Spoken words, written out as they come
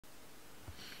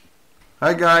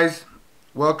Hi guys,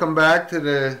 welcome back to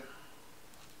the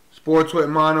Sports with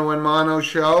Mono and Mono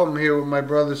show. I'm here with my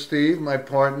brother Steve, my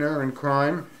partner in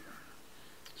crime.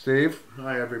 Steve?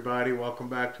 Hi everybody, welcome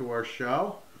back to our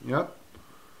show. Yep.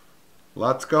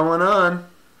 Lots going on.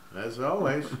 As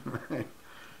always.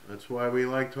 That's why we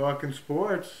like talking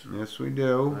sports. Yes, we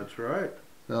do. That's right.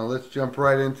 Now let's jump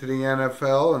right into the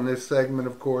NFL, and this segment,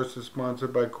 of course, is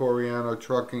sponsored by Coriano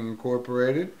Trucking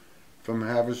Incorporated from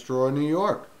Haverstraw, New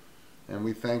York. And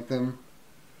we thank them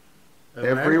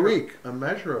every week.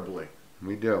 Immeasurably.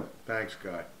 We do. Thanks,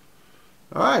 Guy.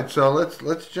 All right, so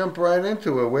let's jump right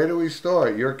into it. Where do we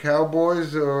start? Your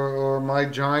Cowboys or my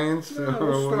Giants? No,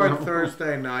 we'll start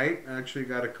Thursday night. Actually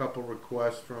got a couple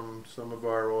requests from some of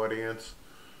our audience.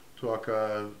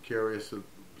 Curious to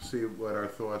see what our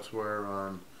thoughts were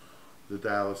on the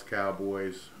Dallas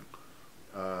Cowboys.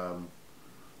 I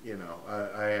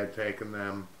had taken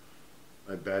them.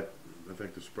 I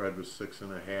think the spread was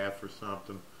 6.5 or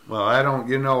something. Well, I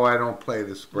don't play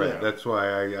the spread. Yeah. That's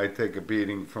why I take a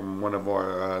beating from one of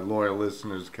our loyal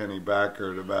listeners, Kenny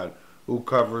Backert, about who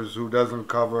covers, who doesn't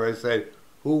cover. I say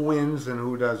who wins and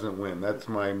who doesn't win. That's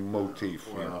my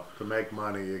motif. Well, to make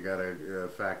money, you got to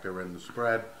factor in the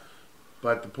spread.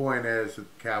 But the point is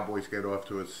that the Cowboys get off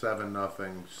to a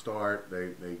 7-0 start. They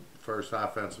first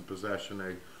offensive possession,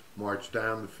 they march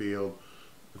down the field.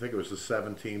 I think it was a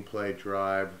 17-play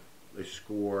drive. They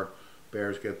score.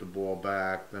 Bears get the ball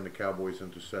back. Then the Cowboys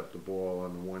intercept the ball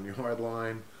on the 1-yard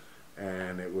line.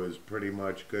 And it was pretty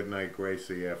much good night,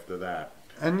 Gracie, after that.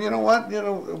 And you know what?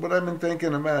 What I've been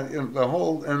thinking about, the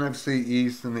whole NFC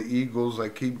East and the Eagles, I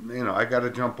got to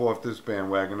jump off this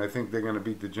bandwagon. I think they're going to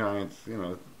beat the Giants,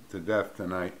 to death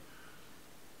tonight.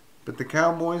 But the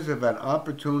Cowboys have had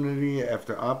opportunity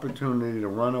after opportunity to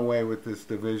run away with this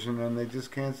division, and they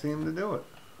just can't seem to do it.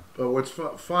 But what's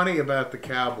funny about the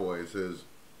Cowboys is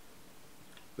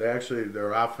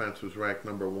their offense was ranked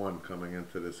number 1 coming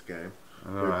into this game. I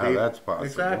don't know how that's possible.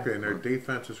 Exactly, and their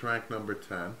defense is ranked number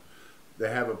 10.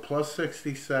 They have a plus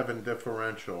 67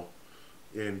 differential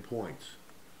in points,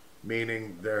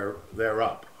 meaning they're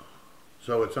up.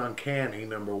 So it's uncanny,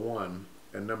 number 1.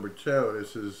 And number 2,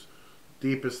 this is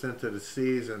deepest into the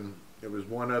season. It was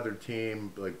one other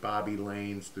team, like Bobby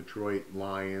Lane's Detroit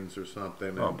Lions or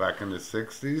something. Oh, back in the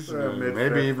 60s?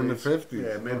 Maybe even the 50s.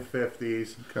 Yeah,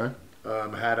 mid-50s. Okay.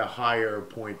 Had a higher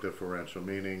point differential,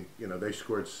 meaning, they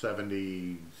scored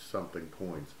 70-something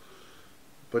points.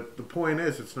 But the point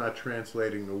is, it's not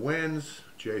translating to wins.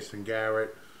 Jason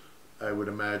Garrett, I would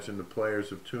imagine the players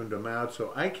have tuned him out.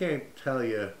 So I can't tell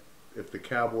you if the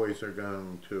Cowboys are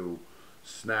going to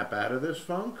snap out of this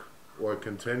funk or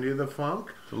continue the funk.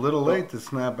 It's a little late to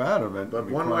snap out of it. But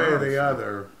one way or the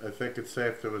other, I think it's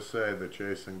safe to say that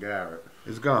Jason Garrett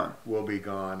is gone. Will be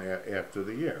gone after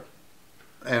the year.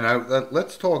 And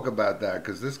let's talk about that,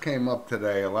 because this came up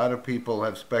today. A lot of people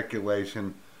have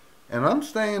speculation, and I'm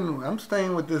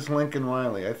staying with this Lincoln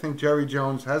Riley. I think Jerry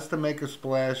Jones has to make a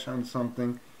splash on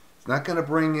something. He's not going to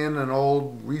bring in an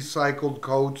old recycled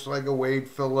coach like a Wade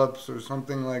Phillips or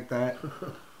something like that.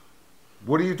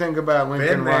 What do you think about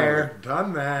Lincoln Riley? Been there,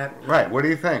 done that. Right. What do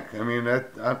you think? I mean,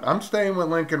 I'm staying with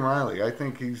Lincoln Riley. I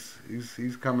think he's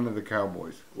coming to the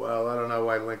Cowboys. Well, I don't know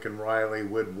why Lincoln Riley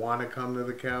would want to come to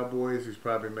the Cowboys. He's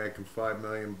probably making $5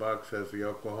 million as the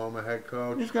Oklahoma head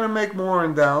coach. He's going to make more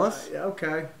in Dallas.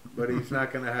 Okay, but he's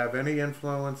not going to have any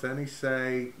influence, any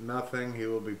say, nothing. He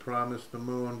will be promised the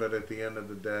moon, but at the end of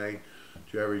the day,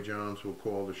 Jerry Jones will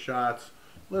call the shots.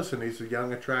 Listen, he's a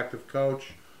young, attractive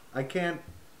coach. I can't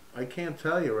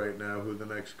tell you right now who the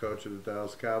next coach of the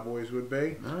Dallas Cowboys would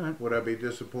be. All right. Would I be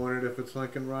disappointed if it's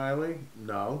Lincoln Riley?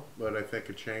 No, but I think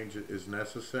a change is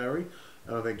necessary.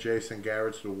 I don't think Jason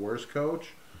Garrett's the worst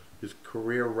coach. His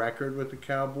career record with the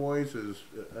Cowboys is,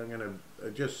 I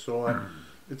just saw it.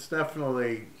 It's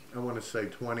definitely, I want to say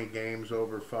 20 games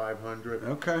over 500.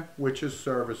 Okay. Which is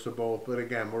serviceable. But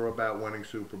again, we're about winning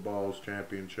Super Bowls,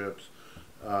 championships.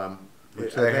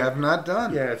 Which they have not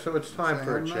done. Yeah, so it's time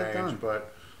for a change,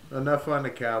 but enough on the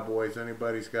Cowboys.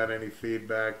 Anybody's got any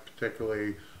feedback,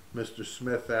 particularly Mr.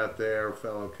 Smith out there, a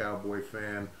fellow Cowboy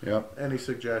fan. Yep. Any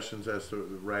suggestions as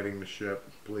to righting the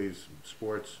ship, please,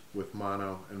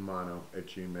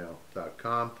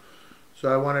 sportswithmono@gmail.com.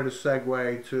 So I wanted to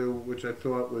segue to, which I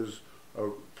thought was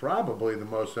probably the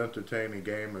most entertaining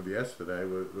game of yesterday,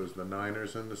 was the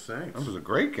Niners and the Saints. That was a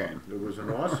great game. It was an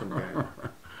awesome game.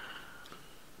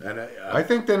 And I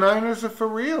think the Niners are for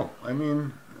real. I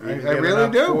mean, I really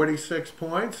up do. 46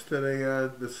 points to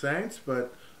the Saints,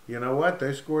 but you know what?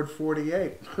 They scored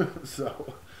 48.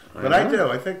 So, but I do.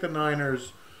 I think the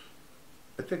Niners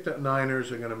are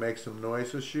going to make some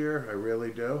noise this year. I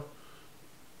really do.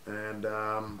 And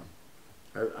I'm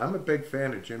a big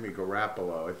fan of Jimmy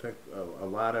Garoppolo. I think a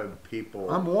lot of people.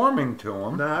 I'm warming to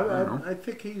him. No, You know. I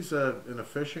think he's an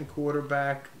efficient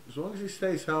quarterback. As long as he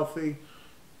stays healthy,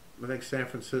 I think San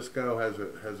Francisco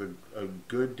has a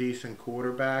good, decent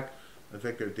quarterback. I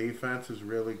think their defense is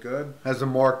really good. Has a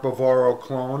Mark Bavaro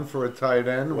clone for a tight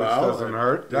end, which Well, doesn't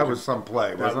hurt. That was some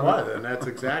play, That wasn't was, it? and that's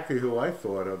exactly who I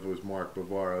thought of was Mark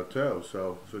Bavaro too.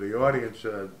 So for the audience,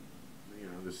 the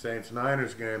Saints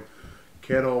Niners game,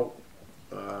 Kittle,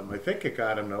 I think it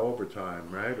got him to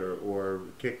overtime, right, or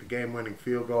kicked the game-winning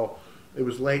field goal. It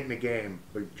was late in the game,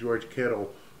 but George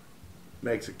Kittle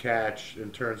makes a catch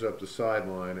and turns up the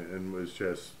sideline and was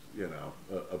just,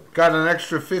 Got an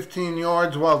extra 15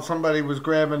 yards while somebody was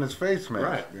grabbing his face mask.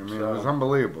 Right. I mean, it was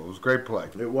unbelievable. It was a great play.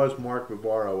 it was Mark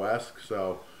Bavaro-esque.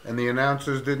 So And the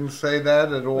announcers didn't say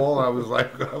that at all. I was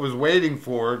I was waiting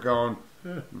for it, going,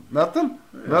 nothing?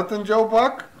 Nothing, Joe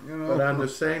Buck? You know? But on the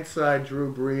Saints side,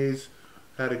 Drew Brees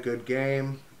had a good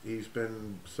game. He's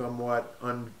been somewhat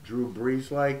un-Drew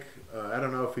Brees-like. I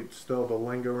don't know if it's still the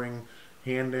lingering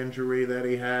hand injury that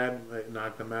he had. It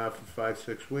knocked him out for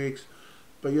 5-6 weeks.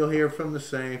 But you'll hear from the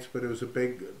Saints. But it was a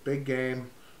big game.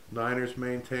 Niners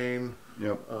maintain,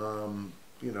 Yep.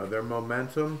 their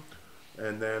momentum.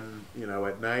 And then,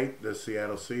 at night, the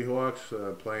Seattle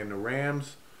Seahawks playing the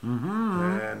Rams.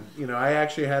 Mm-hmm. And, I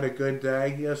actually had a good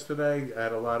day yesterday. I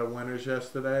had a lot of winners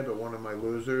yesterday, but one of my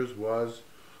losers was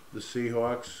the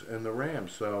Seahawks and the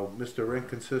Rams. So, Mr.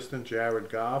 Inconsistent, Jared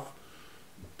Goff,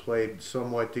 played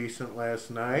somewhat decent last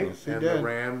night. Yes, he and did. the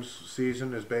Rams'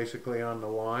 season is basically on the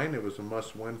line. It was a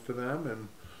must-win for them. And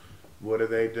what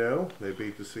do? They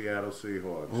beat the Seattle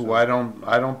Seahawks. Who I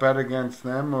don't bet against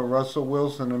them or Russell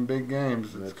Wilson in big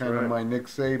games. It's That's kind of right. my Nick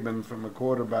Saban from a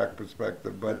quarterback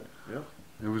perspective, but Yep.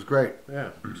 it was great. Yeah.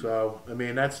 So, I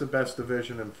mean, that's the best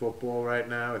division in football right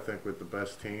now. I think with the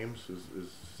best teams is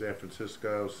San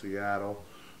Francisco, Seattle.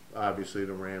 Obviously,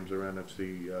 the Rams are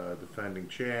NFC defending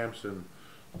champs, and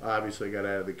obviously got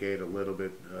out of the gate a little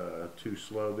bit too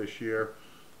slow this year.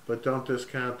 But don't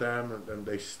discount them, and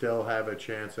they still have a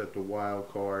chance at the wild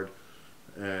card.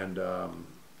 And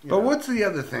But what's the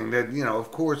other thing that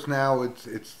Of course, now it's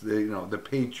the the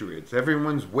Patriots.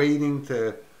 Everyone's waiting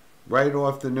to write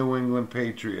off the New England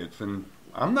Patriots, and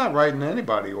I'm not writing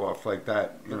anybody off like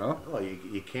that. Well,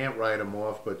 you can't write them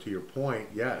off, but to your point,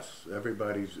 yes,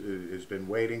 everybody's has been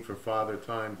waiting for Father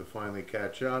Time to finally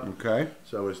catch up. Okay.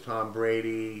 So has Tom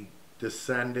Brady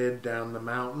descended down the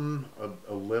mountain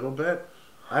a little bit?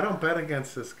 I don't bet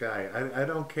against this guy. I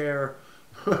don't care.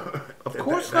 Of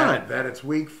course not. That it's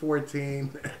week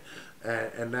 14,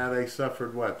 and now they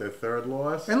suffered their third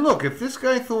loss? And look, if this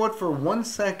guy thought for 1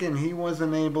 second he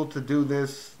wasn't able to do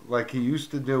this like he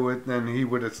used to do it, then he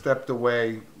would have stepped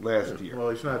away last year. Well,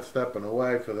 he's not stepping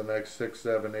away for the next 6,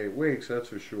 7, 8 weeks, that's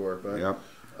for sure. But Yep.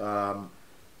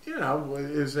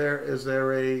 is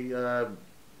there a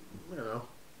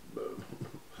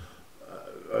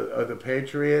are the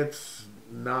Patriots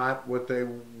not what they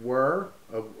were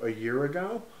a year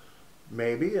ago?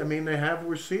 Maybe. I mean, they have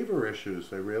receiver issues.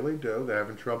 They really do. They're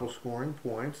having trouble scoring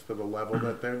points to the level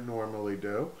that they normally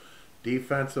do.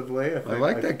 Defensively, I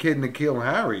like that kid N'Keal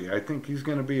Harry. I think he's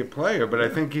going to be a player, but I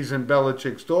think he's in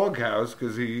Belichick's doghouse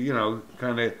because he,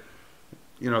 kind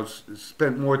of,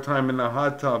 spent more time in the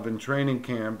hot tub in training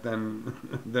camp than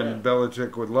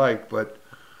Belichick would like. But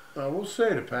we'll see.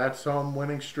 The Pats' home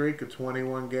winning streak of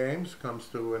 21 games comes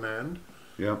to an end.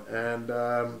 yeah, And,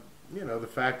 the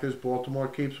fact is Baltimore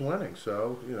keeps winning.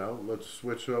 So, let's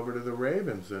switch over to the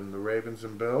Ravens. And the Ravens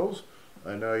and Bills.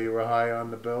 I know you were high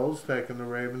on the Bills, taking the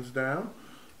Ravens down.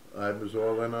 I was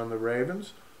all in on the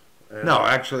Ravens. And no,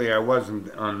 actually, I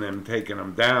wasn't on them taking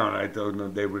them down. I told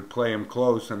them they would play them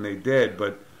close, and they did.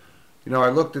 But I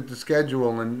looked at the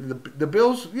schedule, and the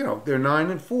Bills, they're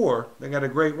 9-4. They got a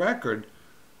great record,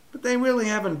 but they really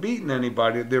haven't beaten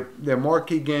anybody. Their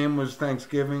marquee game was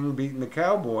Thanksgiving, beating the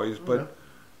Cowboys, but.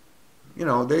 They're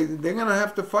going to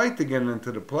have to fight to get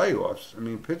into the playoffs. I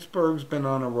mean, Pittsburgh's been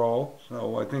on a roll,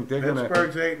 so I think they're going to.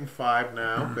 Pittsburgh's 8-5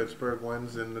 now. Pittsburgh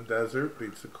wins in the desert,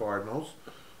 beats the Cardinals,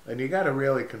 and you got to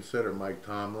really consider Mike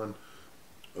Tomlin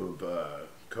of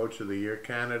Coach of the Year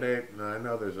candidate. Now, I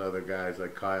know there's other guys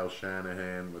like Kyle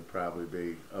Shanahan would probably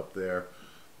be up there,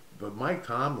 but Mike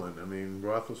Tomlin. I mean,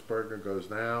 Roethlisberger goes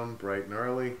down bright and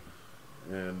early,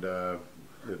 and.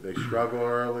 They struggle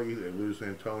early. They lose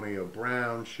Antonio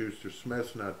Brown. Schuster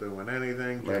Smith's not doing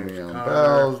anything. Le'Veon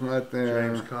Bell's not there.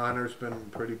 James Conner's been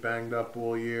pretty banged up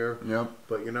all year. Yep.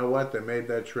 But you know what? They made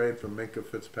that trade for Minka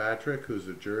Fitzpatrick, who's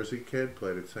a Jersey kid,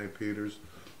 played at St. Peter's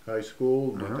high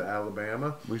school, went to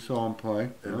Alabama. We saw him play.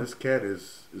 And this kid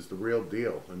is the real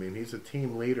deal. I mean, he's a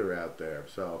team leader out there.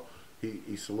 So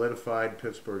he solidified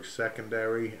Pittsburgh's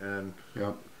secondary. And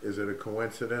is it a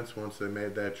coincidence once they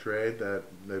made that trade that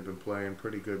they've been playing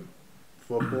pretty good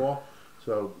football?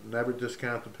 So never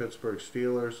discount the Pittsburgh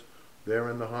Steelers. They're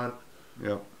in the hunt.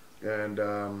 Yep. And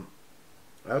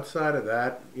outside of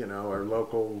that, you know, our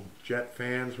local Jet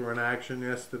fans were in action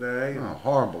yesterday. Oh,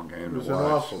 horrible game to watch. It was an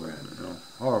awful game. You know,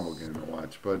 horrible game to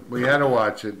watch. But we had to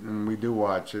watch it, and we do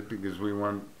watch it because we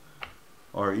want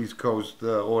our East Coast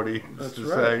audience to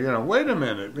say, you know, wait a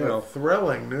minute. You know,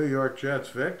 thrilling New York Jets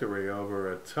victory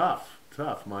over a tough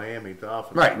Miami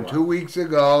Dolphins. Right, and 2 weeks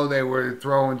ago they were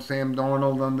throwing Sam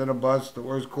Darnold under the bus, the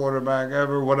worst quarterback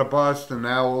ever. What a bust! And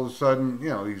now all of a sudden, you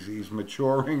know, he's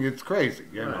maturing. It's crazy,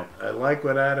 you know. I like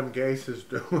what Adam Gase is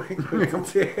doing.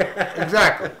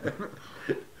 Exactly.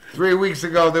 3 weeks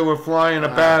ago they were flying a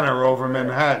banner over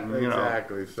Manhattan. You know,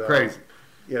 exactly. So, crazy.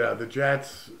 You know, the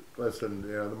Jets. Listen,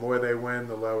 you know, the more they win,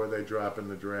 the lower they drop in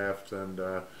the draft, and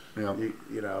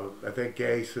you know, I think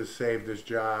Gase has saved his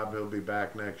job. He'll be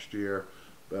back next year,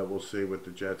 but we'll see what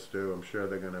the Jets do. I'm sure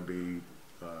they're going to be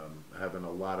having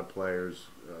a lot of players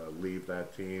leave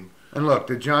that team. And look,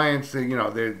 the Giants, you know,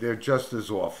 they're just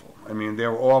as awful. I mean,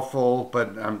 they're awful,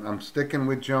 but I'm sticking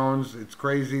with Jones. It's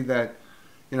crazy that,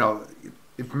 you know,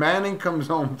 if Manning comes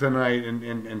home tonight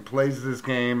and plays this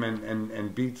game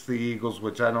and beats the Eagles,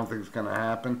 which I don't think is going to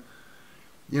happen,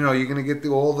 you know, you're going to get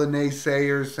all the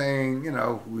naysayers saying, you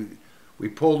know, we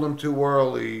pulled him too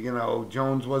early, you know,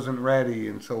 Jones wasn't ready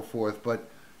and so forth. But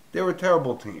they're a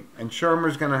terrible team, and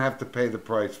Shermer's going to have to pay the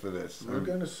price for this. We're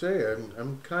going to see.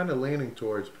 I'm kind of leaning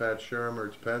towards Pat Shermer.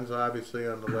 It depends, obviously,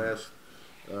 on the last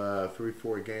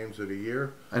 3-4 games of the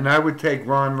year. And I would take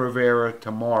Ron Rivera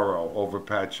tomorrow over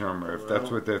Pat Shermer if that's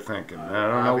what they're thinking. I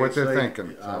don't know what they're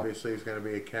thinking. So. Obviously, he's going to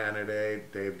be a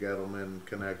candidate. Dave Gettleman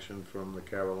connection from the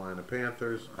Carolina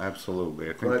Panthers. Absolutely.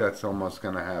 I think that's almost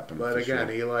going to happen. But again,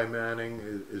 Eli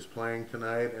Manning is playing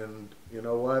tonight, and you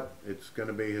know what? It's going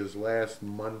to be his last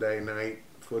Monday night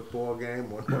football game,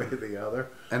 one way or the other.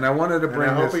 And I wanted to bring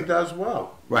I hope he does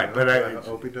well. Right, you know? but I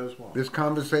hope he does well. This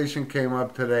conversation came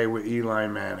up today with Eli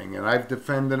Manning, and I've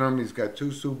defended him. He's got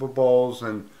 2 Super Bowls,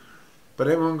 but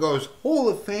everyone goes, Hall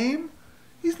of Fame?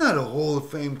 He's not a Hall of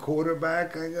Fame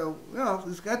quarterback. I go, well,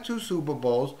 he's got 2 Super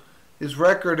Bowls. His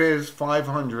record is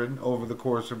 500 over the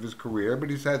course of his career, but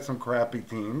he's had some crappy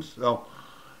teams. So,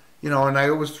 you know, and I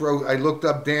looked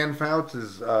up Dan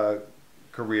Fouts'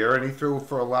 career, and he threw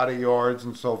for a lot of yards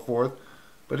and so forth.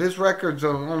 But his record's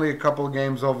only a couple of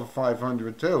games over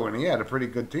 500 too, and he had a pretty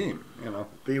good team, you know.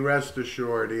 Be rest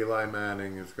assured, Eli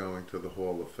Manning is going to the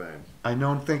Hall of Fame. I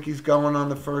don't think he's going on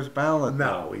the first ballot.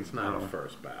 No, he's not a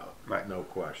first ballot. Right. No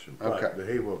question. Okay. But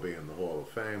he will be in the Hall of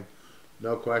Fame.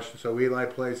 No question. So Eli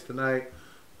plays tonight.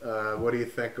 What do you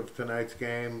think of tonight's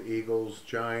game? Eagles,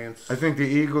 Giants? I think the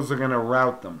Eagles are going to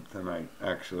rout them tonight,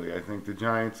 actually. I think the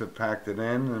Giants have packed it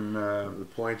in. And the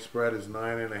point spread is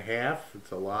 9.5.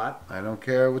 It's a lot. I don't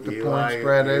care what the point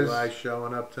spread is. Eli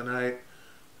showing up tonight.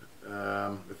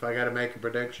 If I got to make a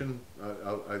prediction,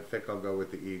 I think I'll go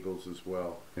with the Eagles as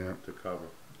well to cover.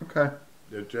 Okay.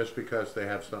 Just because they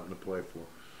have something to play for.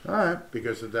 All right.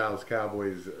 Because the Dallas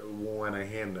Cowboys want to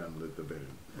hand them the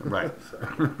division. Right. So.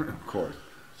 Of course.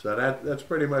 So that's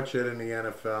pretty much it in the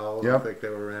NFL. Yep. I don't think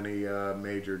there were any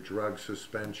major drug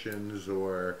suspensions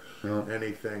or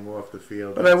anything off the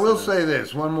field. But I will say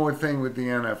this, one more thing with the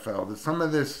NFL. That some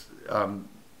of this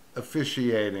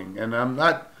officiating, and I'm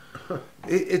not,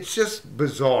 it's just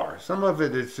bizarre. Some of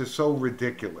it is just so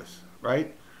ridiculous,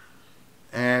 right?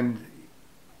 And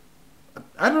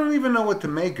I don't even know what to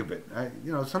make of it.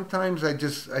 Sometimes I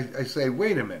say,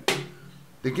 wait a minute.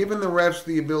 They're giving the refs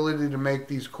the ability to make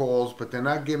these calls, but they're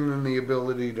not giving them the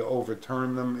ability to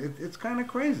overturn them. It's kind of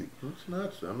crazy. It's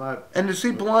nuts. I'm not. And to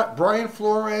see Brian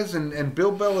Flores and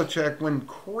Bill Belichick went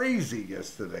crazy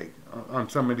yesterday on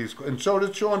some of these, and so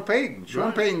did Sean Payton.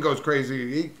 Sean Payton goes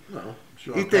crazy.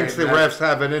 He thinks the refs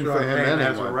have it in for him anyway. He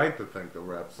has a right to think the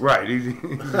refs. Right.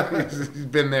 He's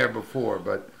been there before,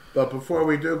 But before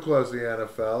we do close the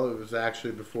NFL, it was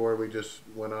actually before we just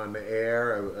went on the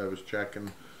air. I was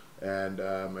checking. And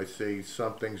I see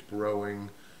something's brewing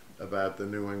about the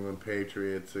New England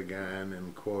Patriots again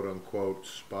and quote-unquote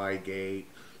Spygate.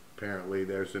 Apparently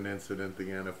there's an incident the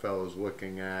NFL is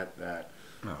looking at that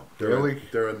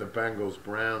during the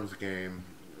Bengals-Browns game,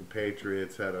 the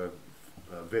Patriots had a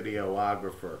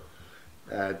videographer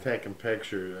taking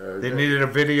pictures. They needed a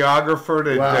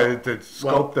videographer to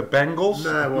scope the Bengals?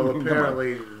 No, well,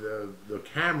 apparently the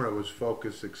camera was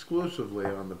focused exclusively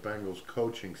on the Bengals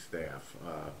coaching staff.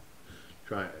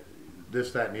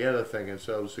 this, that, and the other thing. And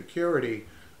so security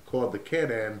called the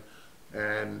kid in.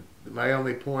 And my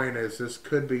only point is this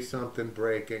could be something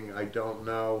breaking. I don't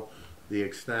know the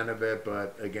extent of it,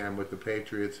 but again, with the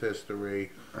Patriots'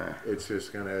 history, it's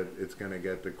just gonna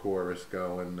get the chorus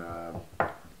going.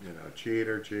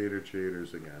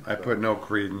 Cheaters again. I put no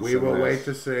credence. We will in this. wait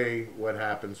to see what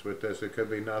happens with this. It could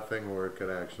be nothing, or it could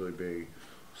actually be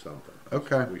something.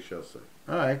 Okay. We shall see.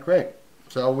 All right, great.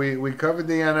 So we covered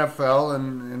the NFL,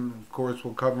 and of course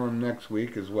we'll cover them next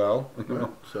week as well.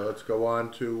 So let's go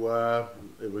on to.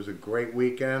 It was a great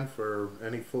weekend for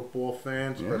any football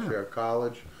fans, especially our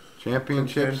college.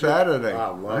 Championship contingent. Saturday. I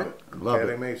love right? it. Love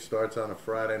kidding it. me? Starts on a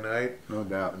Friday night. No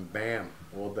doubt. And bam,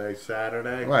 all day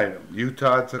Saturday. Right.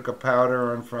 Utah took a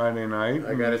powder on Friday night.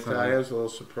 I got to tell you, I was a little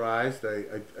surprised.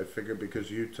 I figured because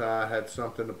Utah had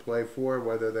something to play for,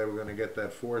 whether they were going to get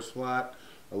that 4 slot,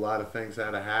 a lot of things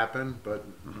had to happen. But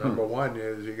number one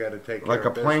is you got to take care like a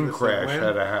of plane business crash and win.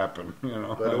 had to happen.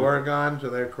 But Oregon,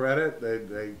 to their credit,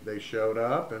 they showed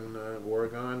up, and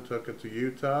Oregon took it to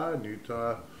Utah, and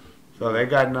Utah. So they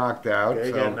got knocked out.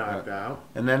 They got knocked out.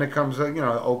 And then it comes,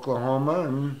 Oklahoma.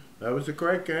 And That was a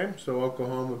great game. So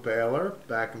Oklahoma, Baylor,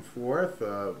 back and forth.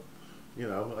 I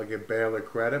give Baylor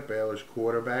credit. Baylor's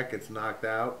quarterback gets knocked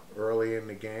out early in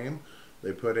the game.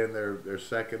 They put in their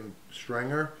second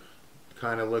stringer,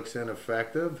 kind of looks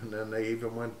ineffective, and then they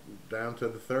even went down to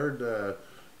the third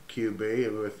QB,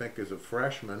 who I think is a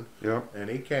freshman. Yep.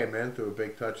 And he came in through a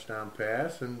big touchdown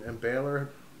pass, and Baylor,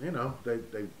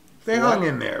 they hung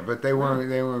in there, but they weren't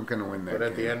going to win that But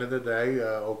at game. the end of the day,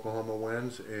 Oklahoma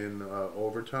wins in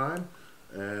overtime,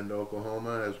 and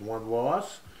Oklahoma has one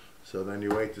loss. So then you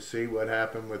wait to see what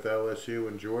happened with LSU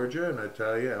and Georgia, and I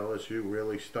tell you, LSU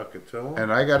really stuck it to them.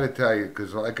 And I got to tell you,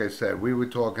 because like I said, we were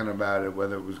talking about it,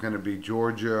 whether it was going to be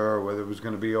Georgia or whether it was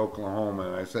going to be Oklahoma.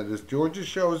 And I said, if Georgia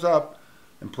shows up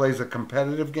and plays a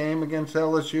competitive game against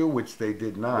LSU, which they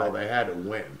did not. Well, they had to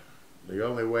win. The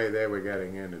only way they were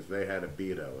getting in is they had to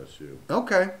beat LSU.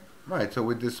 Okay. Right, so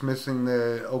we're dismissing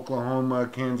the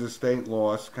Oklahoma-Kansas State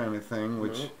loss kind of thing,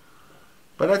 which...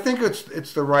 But I think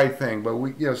it's the right thing.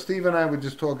 But Steve and I were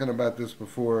just talking about this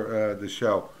before the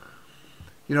show.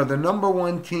 The number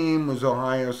one team was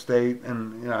Ohio State,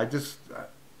 and I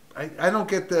don't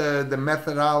get the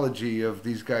methodology of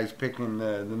these guys picking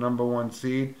the number one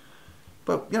seed.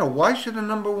 But why should a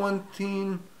number one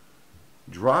team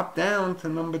drop down to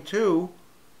number two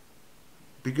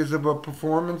because of a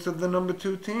performance of the number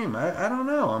two team? I don't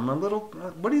know. I'm a little...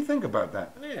 What do you think about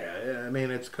that? Yeah, I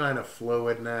mean, it's kind of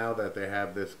fluid now that they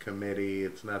have this committee.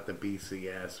 It's not the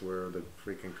BCS where the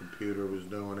freaking computer was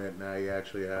doing it. Now you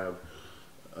actually have,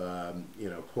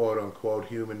 quote-unquote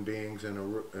human beings in a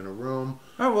room.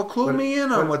 Oh, well, clue me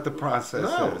in on what the process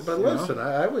is. But listen,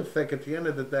 I would think at the end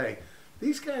of the day,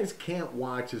 these guys can't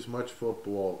watch as much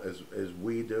football as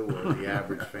we do or the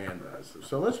average fan does.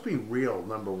 So let's be real,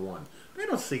 number one. They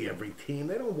don't see every team.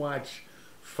 They don't watch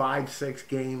 5-6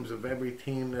 games of every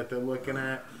team that they're looking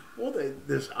at. Well,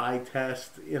 this eye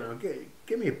test,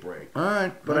 give me a break. All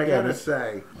right. But I got to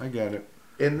say, I get it.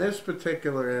 in this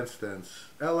particular instance,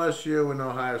 LSU and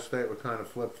Ohio State were kind of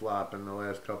flip-flopping the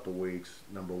last couple of weeks.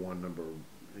 Number one, number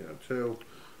two,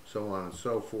 so on and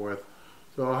so forth.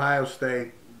 So Ohio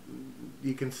State,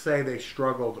 you can say they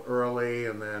struggled early,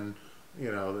 and then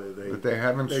but they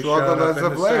haven't they struggled showed up as in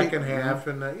of the late. second half,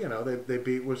 and they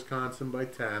beat Wisconsin by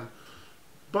 10.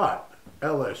 But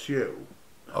LSU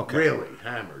really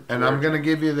hammered. And I'm going to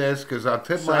give you this because I'll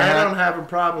tip So my I hat. don't have a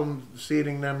problem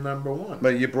seeding them number one.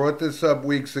 But you brought this up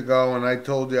weeks ago, and I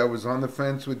told you I was on the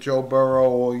fence with Joe Burrow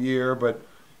all year, but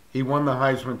he won the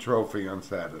Heisman Trophy on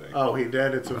Saturday. Oh, he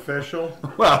did? It's official?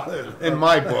 Well, in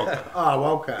my book.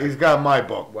 Oh, okay. He's got my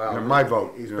book. Well, my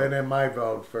vote. He's been in my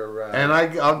vote for... and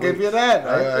I'll give you that.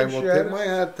 I will appreciate tip it. my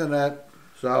hat to that.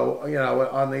 So,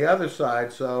 on the other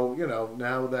side,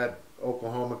 now that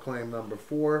Oklahoma claimed number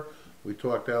 4, we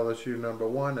talked LSU number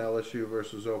 1, LSU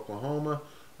versus Oklahoma.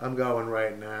 I'm going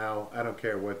right now. I don't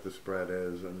care what the spread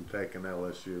is. I'm taking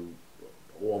LSU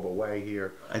all the way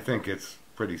here. I think it's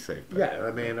pretty safe. Yeah, I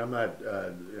mean, I'm not,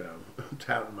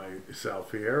 touting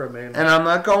myself here. I mean, And I'm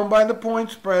not going by the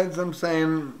point spreads. I'm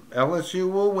saying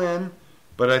LSU will win.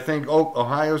 But I think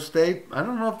Ohio State, I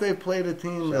don't know if they've played a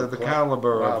team of the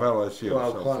caliber of LSU.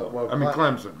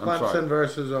 Clemson. I'm sorry. Clemson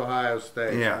versus Ohio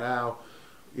State. Yeah. Now,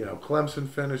 Clemson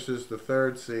finishes the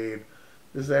 3rd seed.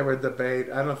 Is there a debate?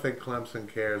 I don't think Clemson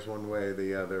cares one way or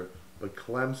the other. But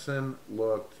Clemson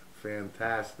looked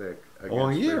fantastic against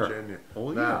All year. Virginia.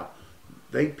 All now, year.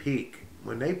 they peak.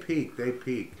 When they peak, they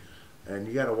peak. And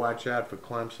you got to watch out for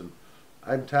Clemson.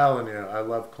 I'm telling you, I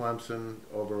love Clemson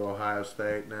over Ohio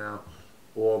State now.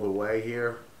 All the way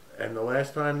here, And the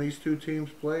last time these two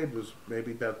teams played was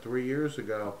maybe about 3 years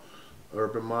ago.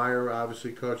 Urban Meyer,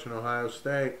 obviously coaching Ohio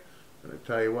State. And I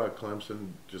tell you what,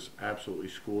 Clemson just absolutely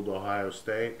schooled Ohio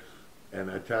State. And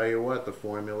I tell you what, the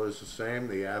formula is the same.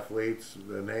 The athletes,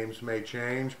 the names may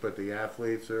change, but the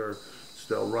athletes are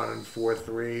still running 4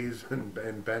 threes and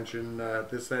benching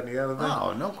this, that, and the other thing.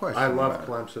 Oh, no question. I love about it.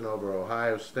 Clemson over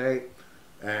Ohio State,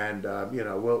 and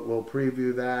we'll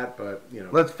preview that. But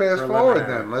Let's fast forward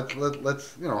preliminary. then.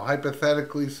 Let's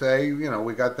hypothetically say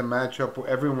we got the matchup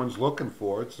everyone's looking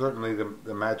for. It's certainly the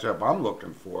matchup I'm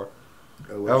looking for.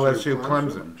 LSU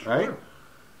Clemson, right? Sure.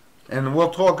 And we'll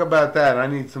talk about that. I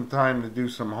need some time to do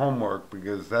some homework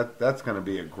because that's going to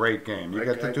be a great game. You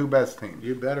got the two best teams.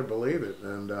 You better believe it.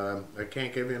 And I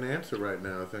can't give you an answer right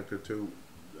now. I think they're the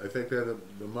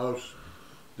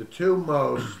two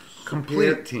most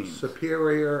Complete teams.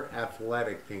 superior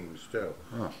athletic teams too.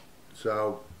 Huh.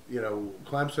 So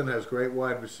Clemson has great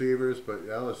wide receivers, but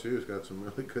LSU's got some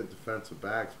really good defensive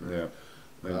backs, man. Yeah.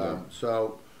 They do.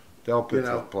 So. Delpit's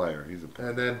a player. He's a player.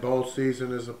 And then bowl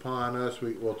season is upon us.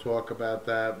 We'll talk about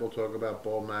that. We'll talk about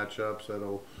bowl matchups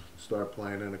that'll start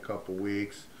playing in a couple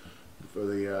weeks for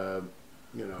the,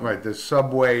 Right, the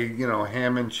Subway,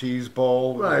 ham and cheese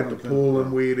bowl. Right, the Pool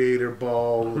and Weed Eater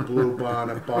Bowl, the Blue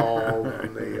Bonnet Bowl,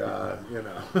 and the,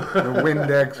 the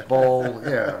Windex Bowl.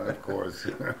 Yeah, of course.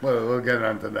 We'll get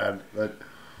onto that. But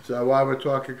so while we're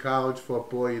talking college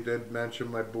football, you did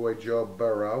mention my boy Joe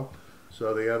Burrow.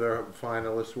 So the other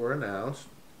finalists were announced.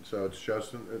 So it's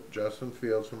Justin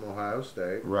Fields from Ohio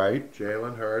State, right,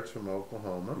 Jalen Hurts from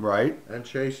Oklahoma, right, and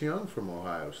Chase Young from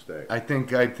Ohio State. I think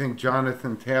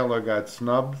Jonathan Taylor got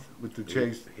snubbed with the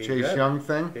Chase Young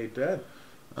thing. He did.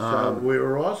 So we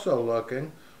were also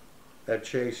looking at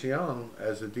Chase Young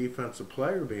as a defensive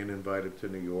player being invited to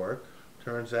New York.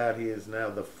 Turns out he is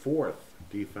now the fourth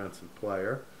defensive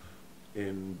player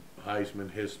in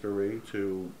Heisman history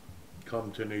to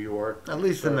come to New York. At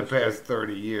least in the past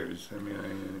 30 years. I mean, I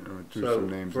threw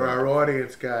some names for out. our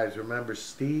audience, guys, remember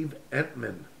Steve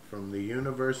Entman from the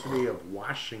University of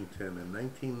Washington in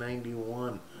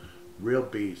 1991. Real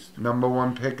beast. Number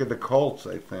one pick of the Colts,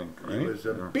 I think. Right? He was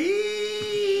a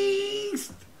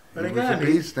beast. But He again, was a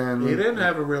beast, and he didn't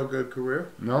have a real good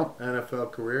career. No.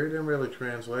 NFL career. He didn't really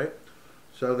translate.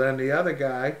 So then the other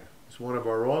guy is one of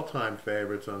our all-time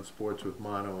favorites on Sports with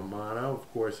Mono and Mono. Of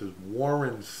course, is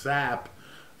Warren Sapp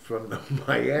from the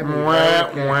Miami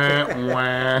Hurricanes in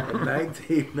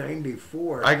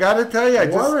 1994. I got to tell you,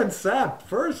 Warren Sapp,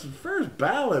 first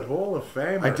ballot Hall of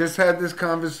Famer. I just had this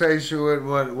conversation with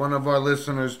one of our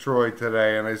listeners, Troy,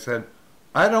 today, and I said,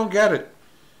 I don't get it.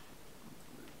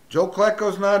 Joe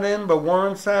Klecko's not in, but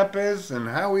Warren Sapp is, and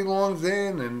Howie Long's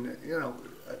in, and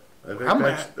I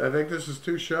think this is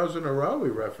 2 shows in a row we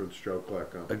referenced Joe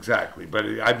Klecko. Exactly, but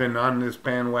I've been on this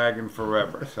bandwagon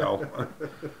forever. So,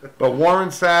 but Warren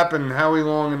Sapp and Howie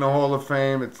Long in the Hall of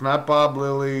Fame. It's not Bob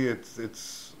Lilly.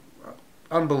 It's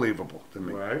unbelievable to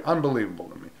me. Right. Unbelievable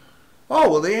to me. Oh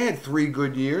well, they had 3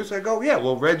 good years. I go, yeah.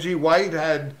 Well, Reggie White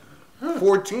had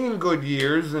 14 good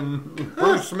years, and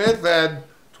Bruce Smith had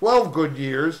 12 good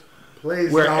years.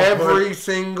 Please, where every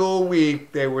single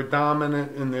week they were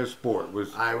dominant in their sport.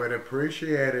 I would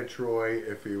appreciate it, Troy,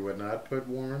 if you would not put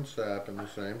Warren Sapp in the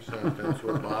same sentence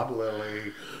with Bob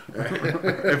Lilly.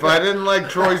 If I didn't like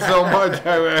Troy so much,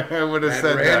 I would have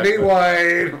said Randy that.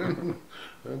 White.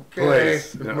 Okay,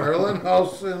 Please. Merlin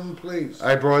Olsen, please.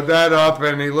 I brought that up,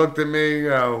 and he looked at me.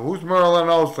 Who's Merlin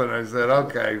Olsen? I said,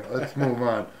 okay, let's move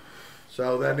on.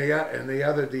 So then the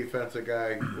other defensive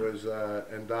guy was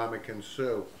Ndamukong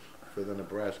Suh for the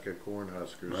Nebraska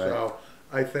Cornhuskers. Right. So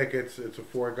I think it's a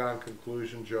foregone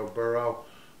conclusion, Joe Burrow.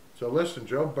 So listen,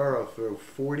 Joe Burrow threw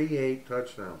 48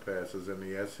 touchdown passes in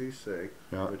the SEC,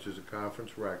 which is a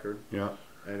conference record. Yeah.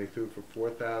 And he threw for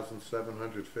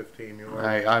 4,715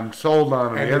 yards. I'm sold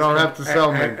on him. You don't have to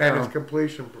sell me. And his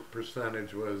completion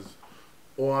percentage was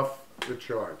off the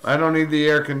charts. I don't need the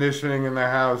air conditioning in the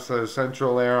house,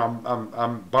 central air.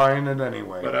 I'm buying it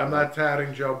anyway. But I'm not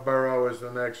touting Joe Burrow as the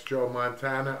next Joe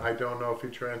Montana. I don't know if he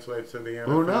translates to the NFL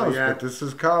Who knows? yet. But this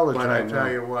is college But right I tell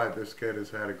now. you what, this kid has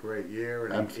had a great year,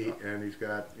 and he's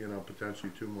got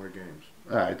potentially 2 more games.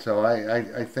 All right, so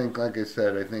I think, like I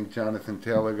said, I think Jonathan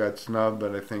Taylor got snubbed,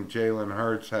 but I think Jalen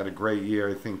Hurts had a great year.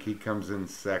 I think he comes in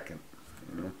second.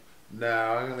 No,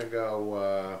 I'm going to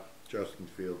go Justin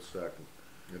Fields second.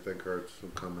 I think Hurts will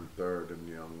come in third, and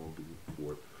Young will be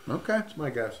fourth. Okay. That's my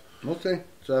guess. We'll see.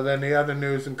 So then the other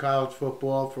news in college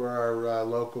football for our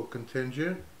local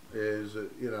contingent is,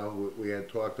 we had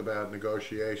talked about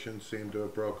negotiations seem to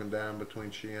have broken down between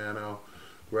Schiano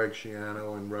Greg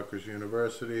Schiano and Rutgers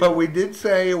University. But we did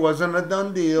say it wasn't a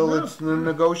done deal. No. It's the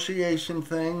negotiation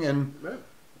thing, and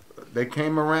they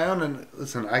came around. And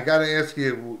listen, I got to ask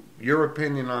you your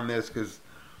opinion on this, because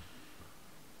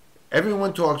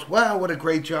everyone talks, wow, what a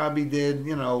great job he did,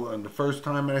 and the first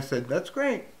time. And I said, that's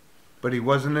great. But he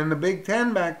wasn't in the Big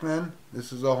Ten back then.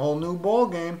 This is a whole new ball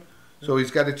game. So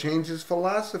he's got to change his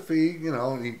philosophy.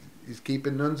 He's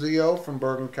keeping Nunzio from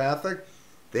Bergen Catholic.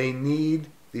 They need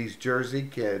these Jersey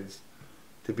kids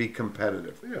to be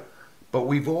competitive. Yeah. But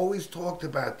we've always talked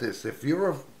about this. If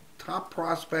you're a top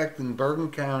prospect in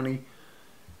Bergen County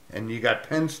and you got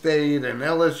Penn State and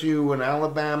LSU and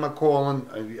Alabama calling,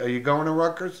 are you going to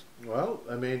Rutgers? Well,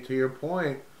 I mean, to your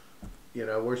point,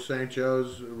 we're St.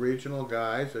 Joe's regional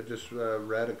guys. I just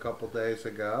read a couple days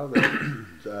ago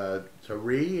that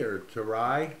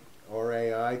Terai,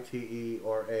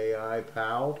 R-A-I-T-E-R-A-I,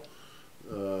 Powell,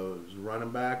 is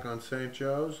running back on St.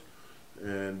 Joe's,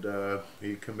 and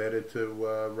he committed to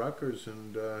Rutgers,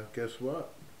 and guess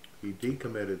what? He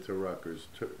decommitted to Rutgers.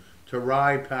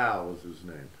 Terai Powell is his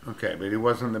name. Okay, but he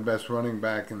wasn't the best running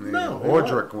back in the... No,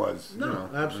 Ordrick was. No,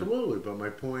 absolutely. But my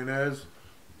point is,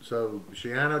 so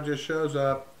Schiano just shows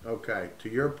up. Okay, to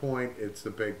your point, it's the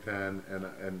Big Ten,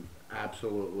 and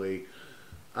absolutely,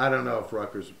 I don't know if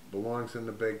Rutgers belongs in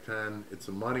the Big Ten. It's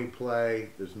a money play.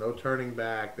 There's no turning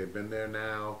back. They've been there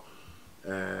now,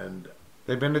 and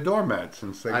they've been the doormat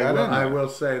since they got in there. I will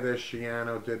say this: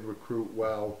 Schiano did recruit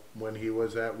well when he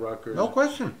was at Rutgers. No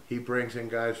question. He brings in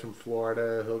guys from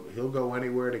Florida. He'll go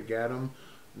anywhere to get them.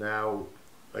 Now,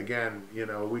 again,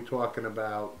 we talking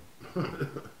about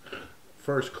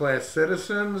first-class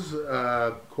citizens,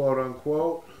 quote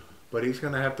unquote, but he's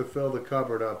going to have to fill the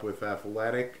cupboard up with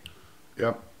athletic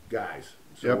guys.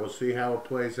 So we'll see how it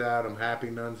plays out. I'm happy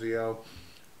Nunzio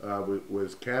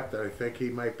was kept. I think he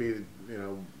might be,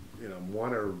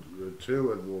 one or two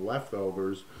of the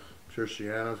leftovers. I'm sure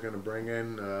Schiano's going to bring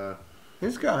in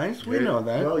his guys. We know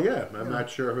that. Well, yeah. I'm not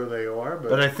sure who they are,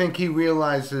 but I think he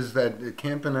realizes that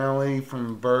Campanelli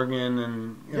from Bergen,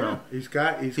 and he's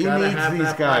got to have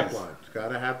these guys. Pipeline. He's got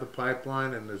to have the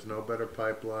pipeline, and there's no better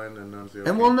pipeline than Nunzio.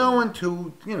 And we'll know in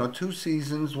two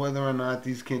seasons whether or not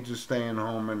these kids are staying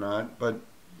home or not. But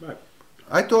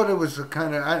I thought it was a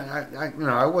kind of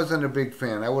I wasn't a big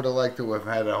fan. I would have liked to have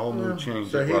had a whole new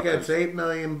change. So he gets $8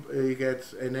 million. He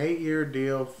gets an 8-year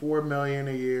deal, $4 million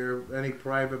a year. Any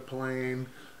private plane,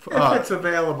 if it's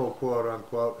available, quote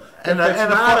unquote. If it's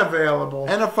not available,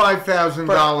 and a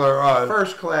 $5,000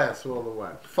 first class all the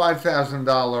way.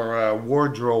 $5,000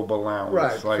 wardrobe allowance.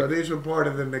 Right. So these were part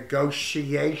of the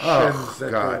negotiations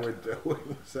that they were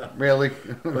doing. So. Really?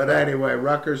 But anyway,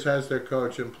 Rutgers has their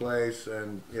coach in place,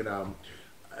 and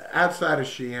outside of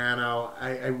Schiano,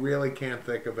 I really can't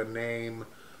think of a name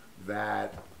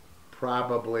that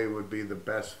probably would be the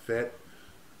best fit.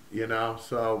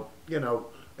 So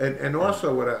and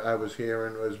also what I was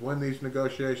hearing was when these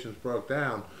negotiations broke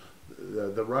down,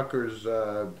 the Rutgers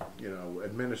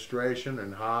administration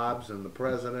and Hobbs and the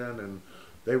president, and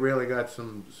they really got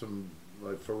some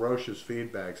like ferocious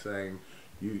feedback saying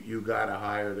you got to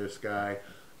hire this guy.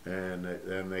 And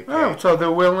they caved. So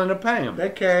they're willing to pay him.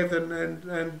 They caved,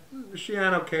 and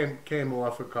Schiano came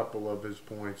off a couple of his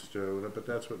points too. But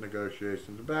that's what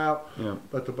negotiations about. Yeah.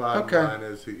 But the bottom line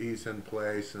is he's in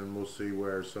place, and we'll see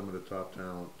where some of the top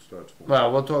talent starts forming.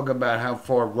 Well, we'll talk about how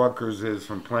far Rutgers is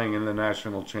from playing in the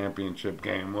national championship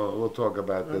game. We'll talk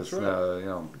about this,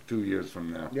 2 years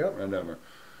from now. Yep. Whatever.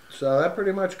 So that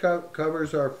pretty much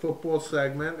covers our football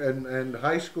segment and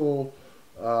high school.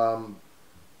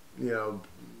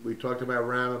 We talked about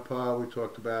Ramapo, we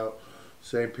talked about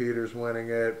St. Peter's winning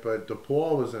it, but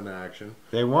DePaul was in action.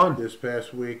 They won this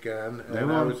past weekend,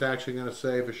 and I was actually going to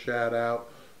save a shout out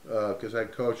because I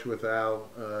coached with Al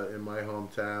in my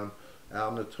hometown.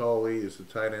 Al Natoli is the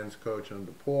tight ends coach on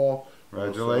DePaul.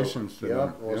 Congratulations to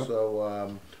them.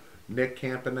 Also, Nick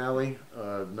Campanelli,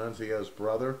 Nunzio's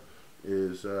brother,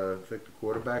 is I think the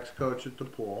quarterback's coach at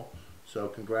DePaul. So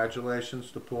congratulations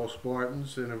to Paul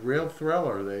Spartans in a real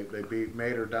thriller. They beat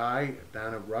Made or Die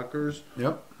down at Rutgers.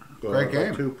 Yep. Great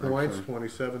game. 2 points,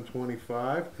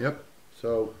 27-25. Yep.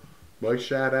 So my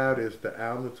shout out is to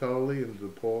Al Natoli and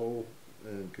DePaul,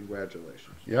 and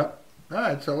congratulations. Yep. All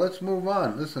right, so let's move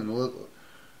on. Listen,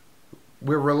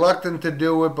 we're reluctant to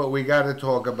do it, but we got to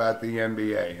talk about the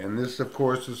NBA. And this, of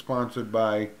course, is sponsored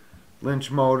by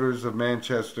Lynch Motors of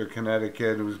Manchester,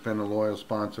 Connecticut, who's been a loyal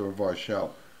sponsor of our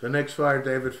show. The Knicks fired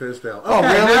David Fizdale. Oh,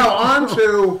 really? Now on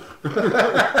to...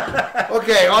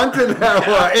 on to now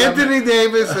Anthony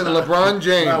Davis and LeBron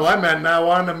James. No, I meant now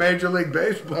on to Major League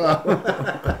Baseball.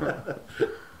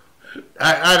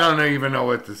 I don't even know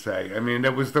what to say. I mean,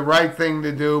 it was the right thing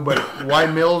to do, but why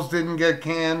Mills didn't get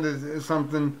canned is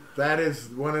something That is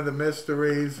one of the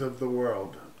mysteries of the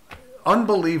world.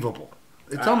 unbelievable.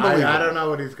 It's unbelievable. I don't know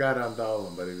what he's got on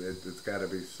Dolan, but it's got to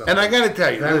be something. And I got to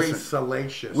tell you, very listen,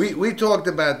 salacious. we talked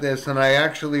about this, and I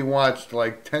actually watched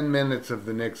like 10 minutes of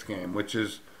the Knicks game, which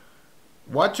is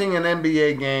watching an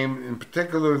NBA game, in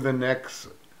particular the Knicks.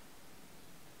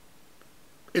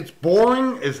 It's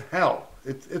boring as hell.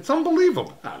 It's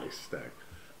unbelievable. They stink.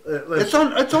 It's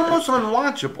almost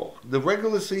unwatchable, the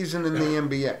regular season in the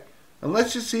NBA.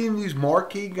 Unless you're seeing these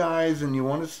marquee guys and you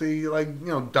want to see, like,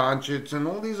 Doncic and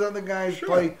all these other guys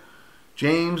play.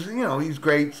 James, he's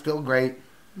great, still great.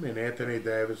 I mean, Anthony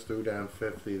Davis threw down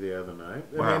 50 the other night.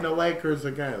 I Wow. mean, the Lakers,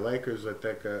 again, I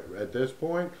think, at this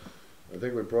point, I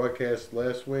think we broadcast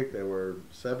last week, they were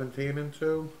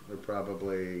 17-2. They're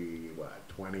probably,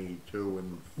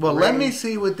 22-3. Well, let me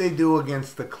see what they do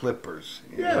against the Clippers.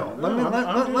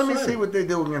 Let me see what they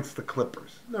do against the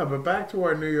Clippers. No, but back to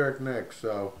our New York Knicks.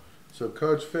 So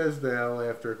Coach Fizdale,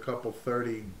 after a couple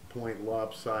 30-point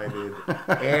lopsided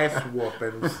ass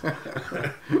whoopings.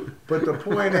 But the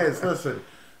point is, listen,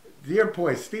 to your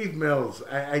point, Steve Mills,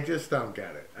 I just don't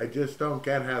get it. I just don't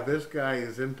get how this guy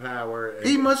is in power.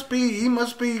 He must be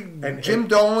Jim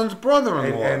Dolan's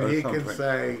brother-in-law. And or he something. can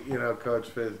say, Coach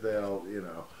Fizdale,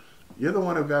 you're the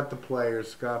one who got the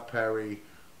players, Scott Perry,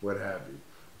 what have you.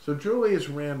 So Julius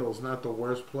Randle's not the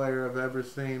worst player I've ever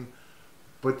seen.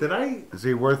 But Is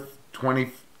he worth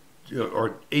 20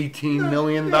 or $18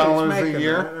 million he's a making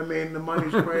year? that. I mean, the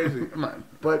money's crazy. Come on.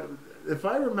 But if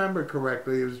I remember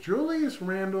correctly, was Julius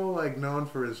Randle known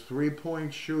for his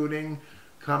 3-point shooting,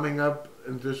 coming up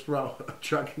and just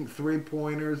chucking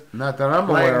 3-pointers, Not that I'm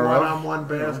playing aware of. one-on-one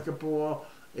basketball?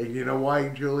 And you know why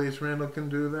Julius Randle can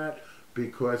do that?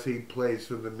 Because he plays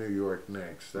for the New York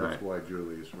Knicks. That's Right. why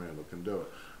Julius Randle can do it.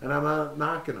 And I'm not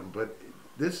knocking him, but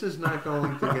this is not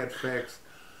going to get fixed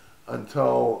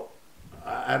until,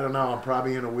 I don't know, I'm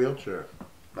probably in a wheelchair.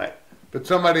 Right. But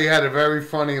somebody had a very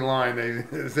funny line.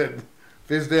 They said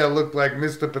Fizdale looked like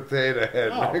Mr. Potato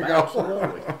Head. Oh, I go,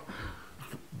 absolutely.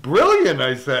 Brilliant,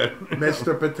 I said.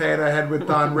 Mr. Potato Head with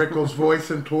Don Rickles' voice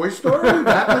in Toy Story?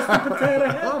 That Mr. Potato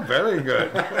Head? Oh, very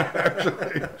good.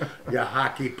 Actually. You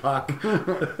hockey puck.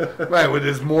 Right, with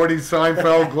his Morty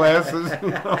Seinfeld glasses.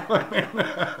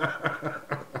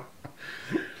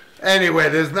 Anyway,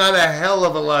 there's not a hell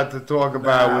of a lot to talk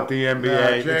about with the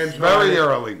NBA. It's very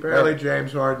early. Barely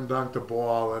James Harden dunked the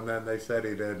ball, and then they said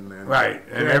he didn't. And Right.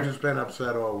 And James has been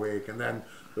upset all week, and then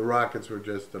the Rockets were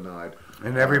just denied.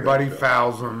 And everybody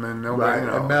fouls him, and nobody,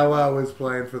 Right, and Melo is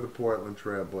playing for the Portland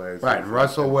Trailblazers. Right, and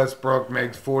Russell Westbrook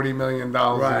makes $40 million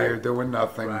a year doing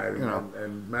nothing. Right,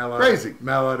 and Melo, Crazy.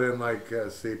 Melo didn't like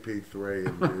CP3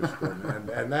 in Houston,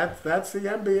 and that's the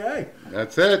NBA.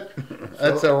 That's it.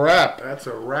 That's a wrap. That's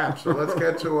a wrap. So let's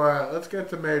get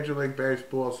to Major League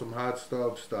Baseball, some hot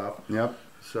stove stuff. Yep.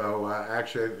 So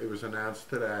actually, it was announced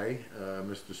today,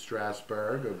 Mr.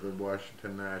 Strasburg of the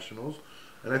Washington Nationals.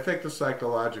 And I think the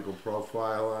psychological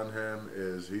profile on him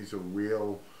is he's a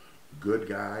real good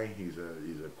guy. He's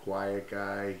a quiet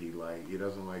guy. He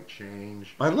doesn't like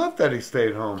change. I love that he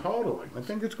stayed home. Totally. I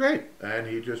think it's great. And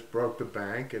he just broke the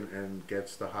bank and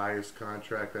gets the highest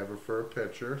contract ever for a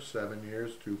pitcher, 7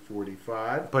 years,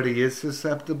 $245. But he is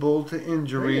susceptible to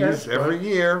injuries He is, every but-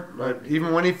 year. But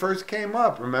even when he first came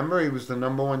up, remember, he was the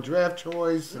 #1 draft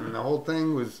choice, and the whole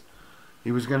thing was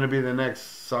he was going to be the next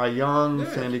Cy Young,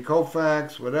 Yeah. Sandy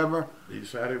Koufax, whatever.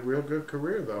 He's had a real good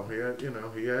career, though.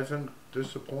 He hasn't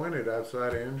disappointed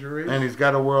outside of injuries. And he's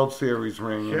got a World Series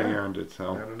ring, and he Yeah. earned it.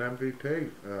 So, And an MVP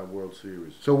World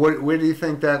Series. so where do you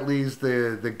think that leaves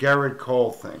the Garrett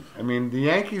Cole thing? I mean, the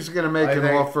Yankees are going to make I an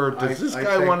think- offer. Does this I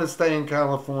guy think- want to stay in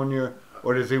California,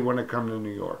 or does he want to come to New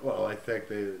York? Well, I think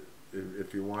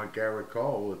if you want Garrett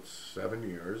Cole, it's 7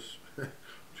 years,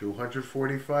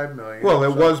 $245 million. Well,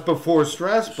 it So- was before So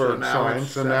Strasburg now signed,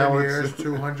 it's so 7 now years, it's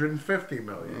 $250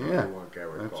 million. Yeah, If you want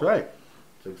Garrett that's Cole. right.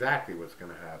 It's exactly what's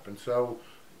going to happen. So,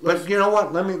 But you know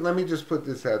what? Let me just put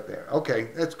this out there. Okay,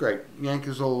 that's great.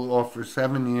 Yankees will offer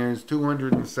 7 years,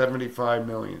 $275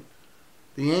 million.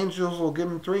 The Angels will give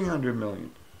him $300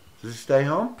 million. Does he stay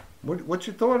home? What's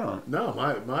your thought on it? no,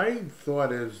 my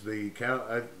thought is the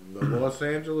Los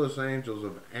Angeles Angels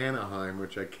of Anaheim,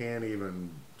 which I can't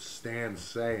even stand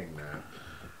saying that.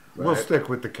 We'll Right? stick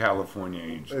with the California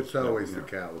Angels. It's always you the know.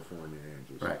 California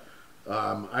Angels. Right.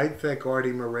 I think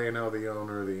Artie Moreno, the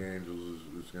owner of the Angels,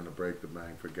 is going to break the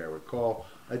bank for Garrett Cole.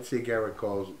 I'd see Garrett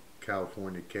Cole's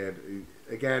California kid.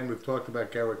 Again, we've talked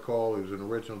about Garrett Cole. He was an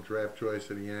original draft choice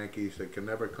of the Yankees. They can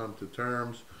never come to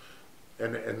terms.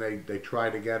 and they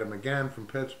tried to get him again from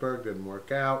Pittsburgh, didn't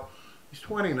work out. He's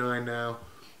 29 now.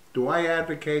 Do I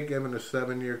advocate giving a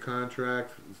 7-year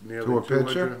contract? Nearly To a 200?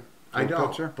 pitcher? I To a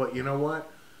don't. pitcher? But you know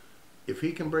what? If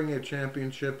he can bring a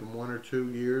championship in 1 or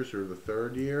 2 years or the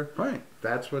 3rd year, Right.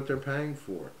 that's what they're paying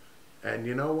for. And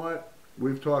you know what?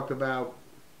 We've talked about,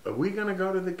 are we going to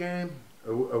go to the game?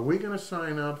 Are we going to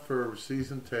sign up for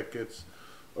season tickets?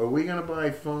 Are we going to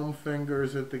buy foam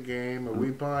fingers at the game? Are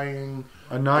we buying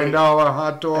A $9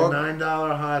 hot a dog?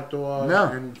 $9 hot dog No.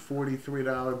 and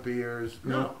 $43 beers?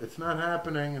 No, it's not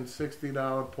happening. And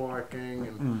 $60 parking,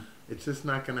 and it's just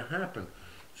not going to happen.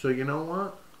 So you know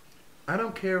what? I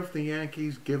don't care if the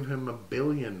Yankees give him $1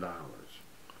 billion.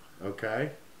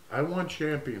 Okay, I want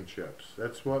championships.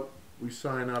 That's what we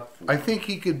sign up for. I think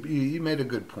he could. You made a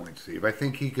good point, Steve. I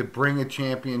think he could bring a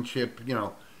championship.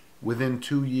 Within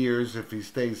 2 years if he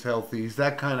stays healthy. He's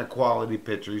that kind of quality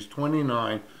pitcher. He's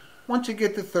 29. Once you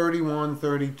get to 31,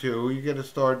 32, you got to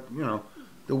start.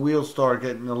 The wheels start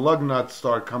getting the lug nuts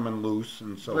start coming loose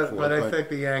and so forth. But I think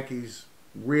the Yankees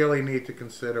really need to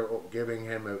consider giving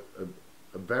him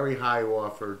a very high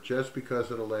offer just because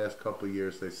of the last couple of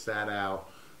years they sat out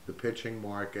the pitching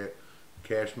market.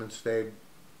 Cashman stayed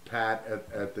pat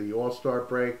at the All-Star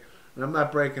break. And I'm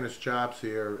not breaking his chops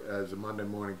here as a Monday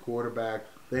morning quarterback.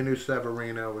 They knew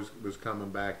Severino was coming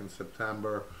back in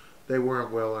September. They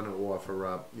weren't willing to offer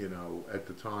up, at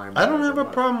the time. I don't have a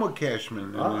problem with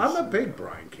Cashman. I'm a big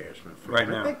Brian Cashman fan. Right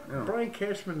now. I think Brian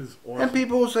Cashman is awesome. And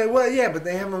people will say, "Well, yeah, but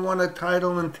they haven't won a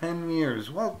title in 10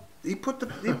 years." Well, he put the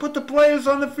players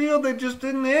on the field. They just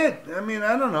didn't hit. I mean,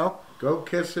 I don't know. Go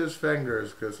kiss his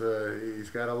fingers because he's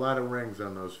got a lot of rings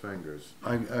on those fingers.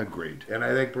 I agreed. And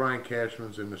I think Brian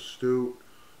Cashman's an astute,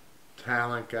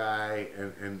 talent guy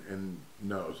and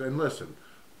knows. And listen,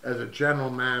 as a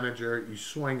general manager, you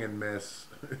swing and miss.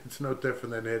 It's no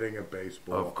different than hitting a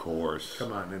baseball. Of course.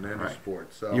 Come on, in any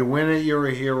sport. So you win it, you're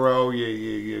a hero.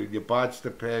 You botch the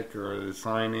pick or the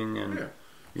signing, and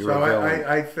you're a villain.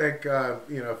 I think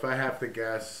if I have to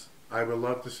guess, I would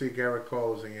love to see Garrett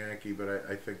Cole as a Yankee, but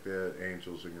I think the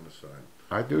Angels are going to sign.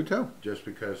 I do too. Just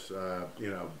because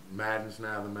Madden's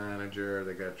now the manager.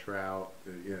 They got Trout,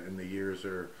 and the years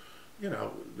are,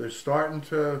 they're starting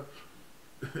to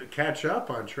catch up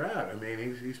on Trout. I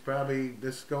mean, he's probably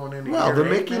this going into Well, year the 8,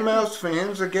 Mickey maybe? Mouse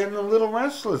fans are getting a little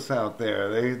restless out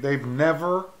there. They've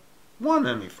never won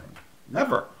anything.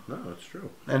 Never. No, it's true.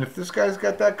 And if this guy's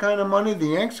got that kind of money, the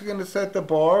Yanks are going to set the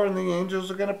bar, and the Angels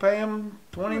are going to pay him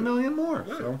 $20 million more.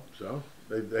 Right. So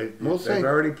We'll they've see.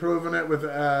 already proven it with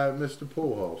Mr.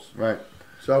 Pujols. Right.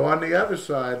 So on the other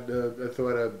side, I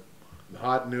thought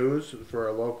hot news for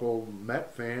our local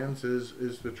Met fans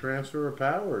is the transfer of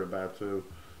power about to.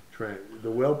 The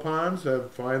Wilpons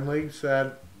have finally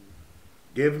said,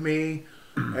 "Give me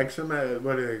X amount."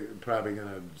 What are they probably going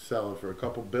to sell it for? A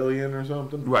couple billion or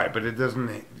something? Right, but it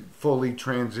doesn't fully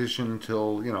transition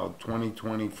till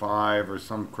 2025 or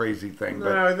some crazy thing. No,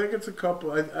 But I think it's a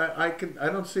couple. I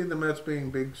don't see the Mets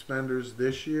being big spenders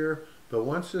this year, but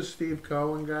once this Steve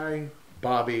Cohen guy,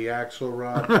 Bobby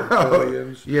Axelrod, for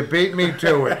billions. you beat me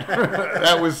to it.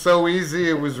 That was so easy,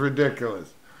 it was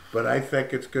ridiculous. But I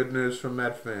think it's good news for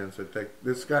Met fans. I think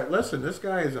this guy. Listen, this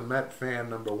guy is a Met fan,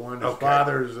 number one. His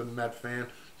father is a Met fan.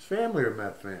 His family are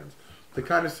Met fans. They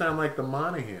kind of sound like the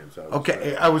Monahans.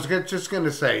 Okay, I was just going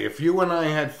to say, if you and I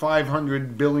had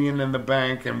 $500 billion in the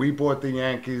bank and we bought the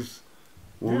Yankees,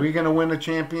 were we going to win a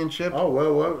championship? Oh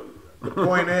well. The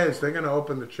point is, they're going to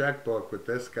open the checkbook with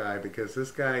this guy because this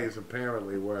guy is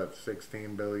apparently worth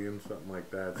 $16 billion, something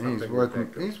like that.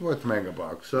 He's worth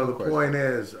megabucks. So the question. point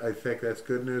is, I think that's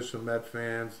good news for Met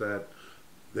fans that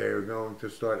they're going to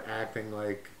start acting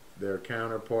like their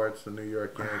counterparts, the New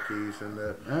York Yankees and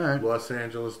the Los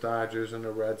Angeles Dodgers and the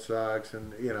Red Sox,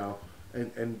 and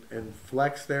and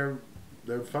flex their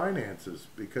finances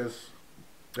because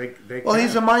they. Well, can.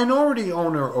 he's a minority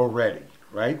owner already,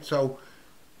 right? So.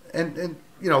 And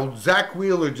Zach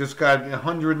Wheeler just got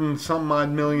 $100 and some odd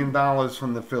million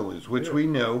from the Phillies, which we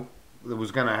knew that was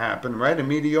going to happen, right? A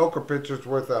mediocre pitcher's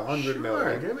worth $100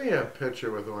 million. Give me a pitcher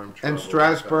with arm trouble. And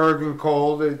Strasburg and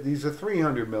Cole, these are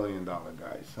 $300 million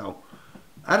guys. So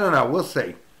I don't know. We'll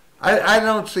see. I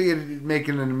don't see it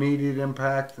making an immediate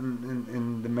impact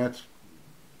in the Mets.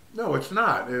 No, it's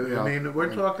not. I mean,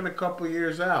 we're talking a couple of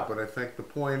years out, but I think the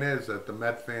point is that the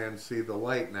Met fans see the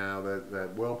light now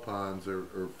that Wilpons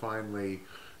are finally,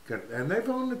 and they've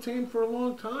owned the team for a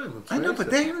long time. I know,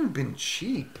 but they haven't been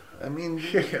cheap. I mean,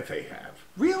 yeah, they have.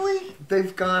 Really?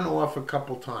 They've gone off a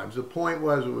couple times. The point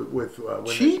was with when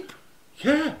cheap.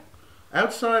 yeah.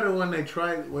 Outside of when they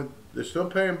tried, they're still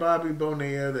paying Bobby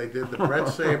Bonilla. They did the Brett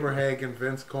Saberhagen,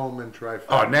 Vince Coleman trifecta.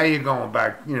 Oh, now you're going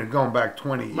back. Going back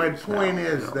 20 years. My point now,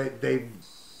 is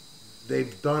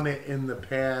they've done it in the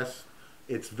past.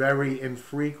 It's very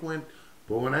infrequent.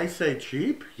 But when I say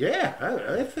cheap, yeah,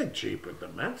 I think cheap with the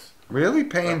Mets. Really,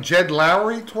 paying Jed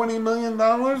Lowry $20 million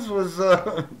was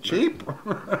cheap.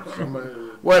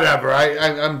 Whatever.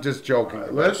 I'm just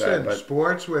joking. Listen,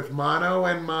 sports with mono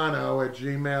and mono at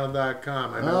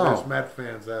gmail.com. I know there's Met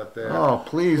fans out there. Oh,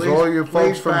 please all you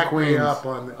folks from back Queens. Me up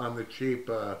on the cheap.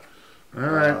 All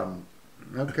right.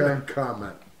 Okay.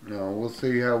 Comment. No, we'll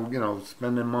see how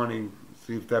spending money.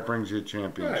 See if that brings you a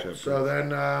championship. Right. So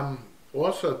then,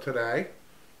 also today.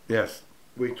 Yes.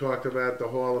 We talked about the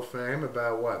Hall of Fame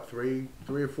about what, three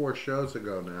or four shows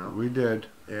ago now. We did.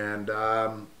 And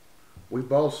we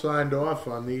both signed off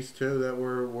on these two that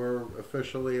were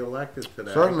officially elected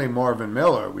today. Certainly Marvin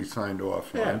Miller we signed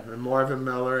off on. Yeah, and Marvin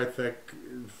Miller, I think,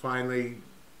 finally,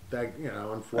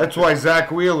 unfortunately. That's why Zach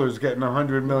Wheeler's getting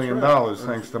 $100 million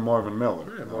thanks to Marvin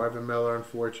Miller. Yeah, Marvin Miller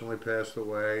unfortunately passed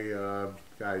away.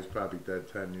 Guy's probably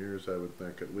dead 10 years, I would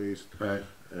think, at least. Right.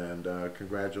 And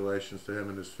congratulations to him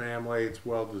and his family. It's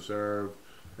well deserved.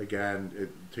 Again,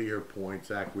 to your point,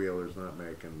 Zach Wheeler's not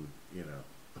making,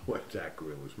 what Zach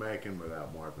Wheeler's making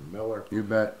without Marvin Miller. You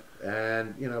bet.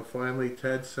 And, finally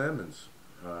Ted Simmons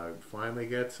finally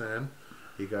gets in.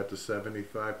 He got the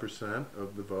 75%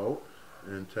 of the vote.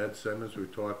 And Ted Simmons, we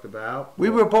talked about. We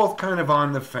were both kind of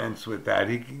on the fence with that.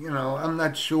 I'm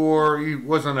not sure. He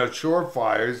wasn't a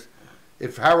surefire.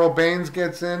 If Harold Baines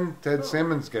gets in, Ted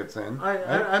Simmons gets in.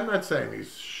 I'm not saying he's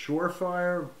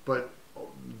surefire, but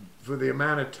for the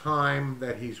amount of time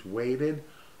that he's waited,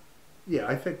 yeah,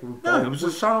 I think we both... No, he was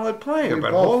a solid player,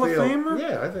 but Hall of Famer?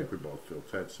 Yeah, I think we both feel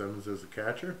Ted Simmons as a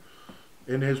catcher.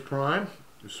 In his prime,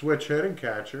 switch hitting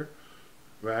catcher,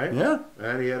 right? Yeah.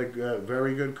 And he had a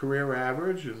very good career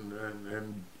average,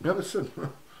 and listen,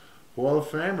 Hall of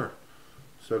Famer.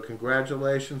 So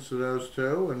congratulations to those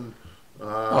two, and...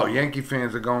 Yankee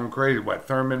fans are going crazy. What,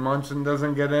 Thurman Munson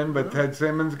doesn't get in, but Ted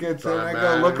Simmons gets in? I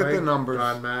go, look at the numbers.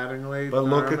 Don Mattingly. But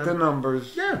look at the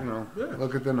numbers. Yeah.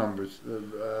 Look at the numbers.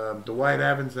 Dwight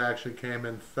Evans actually came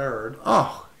in third.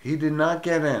 Oh, he did not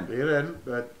get in. He didn't,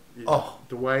 but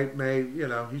Dwight may,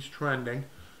 he's trending.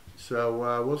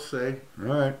 So we'll see. All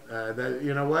right.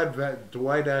 You know what?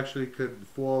 Dwight actually could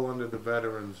fall under the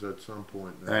veterans at some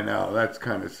point. I know. That's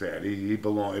kind of sad. He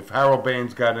belonged. If Harold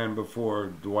Baines got in before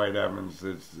Dwight Evans,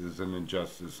 is an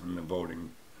injustice in the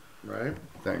voting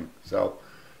thing. So,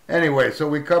 anyway, so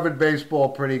we covered baseball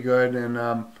pretty good. And,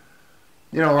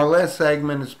 our last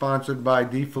segment is sponsored by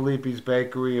D. Filippi's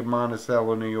Bakery of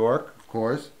Monticello, New York, of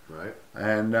course. Right.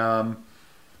 And...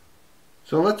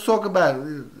 So let's talk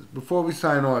about, before we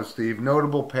sign off, Steve,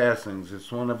 notable passings.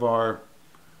 It's one of our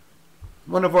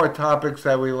topics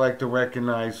that we like to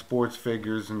recognize sports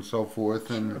figures and so forth.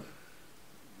 And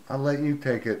I'll let you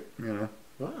take it.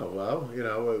 Well,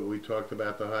 we talked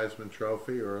about the Heisman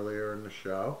Trophy earlier in the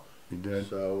show. You did.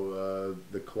 So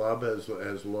the club has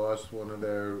lost one of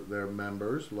their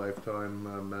members,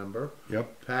 lifetime member.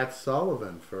 Yep. Pat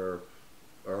Sullivan, for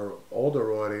our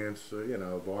older audience,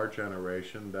 of our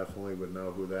generation, definitely would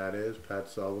know who that is. Pat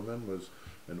Sullivan was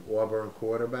an Auburn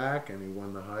quarterback, and he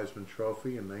won the Heisman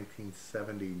Trophy in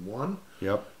 1971.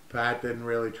 Yep. Pat didn't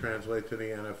really translate to the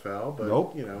NFL, but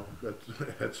nope.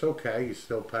 that's okay. He's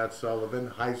still Pat Sullivan,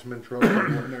 Heisman Trophy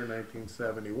winner,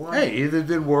 1971. Hey, either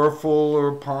did Werfel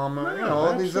or Palmer,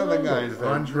 all these other guys.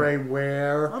 Andre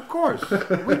Ware, of course.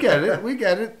 We get it. We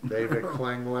get it. David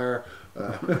Klingler.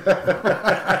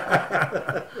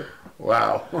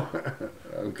 Wow.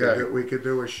 Okay. We could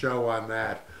do a show on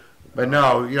that. But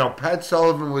no, Pat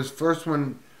Sullivan was first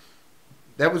one.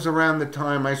 That was around the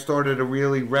time I started to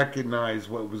really recognize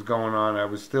what was going on. I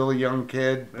was still a young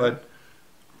kid, but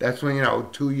that's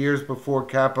when, 2 years before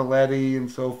Capoletti and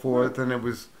so forth, and it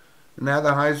was... Now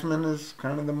the Heisman is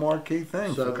kind of the marquee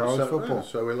thing for college football.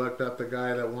 So we looked up the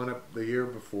guy that won it the year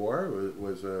before. It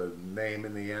was a name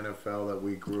in the NFL that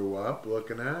we grew up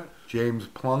looking at. James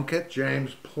Plunkett.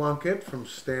 James Plunkett from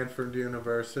Stanford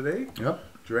University. Yep.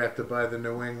 Drafted by the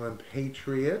New England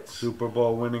Patriots. Super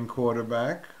Bowl winning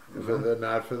quarterback.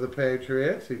 Not for the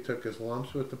Patriots. He took his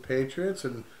lumps with the Patriots,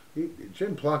 and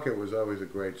Jim Plunkett was always a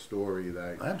great story.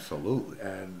 Absolutely.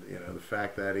 And, the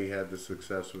fact that he had the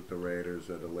success with the Raiders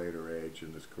at a later age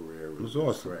in his career was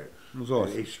awesome. great. It was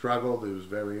awesome. And he struggled. He was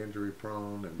very injury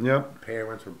prone, and yep.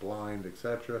 parents were blind,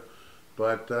 etc.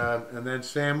 But and then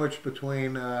sandwiched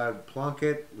between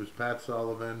Plunkett was Pat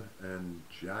Sullivan and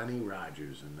Johnny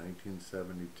Rogers in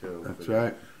 1972. That's for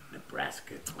right. the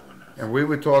Nebraska Cornhuskers. And we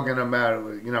were talking about,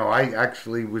 I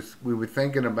actually we were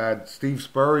thinking about Steve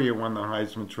Spurrier won the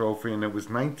Heisman Trophy, and it was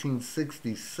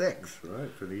 1966. That's right,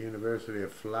 for the University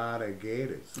of Florida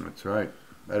Gators. That's right.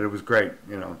 But it was great,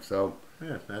 so.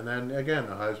 Yeah, and then again,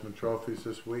 the Heisman Trophy's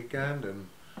this weekend, and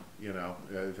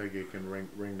I think you can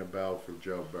ring the bell for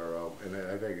Joe Burrow, and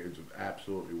I think it's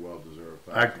absolutely well deserved.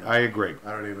 I agree.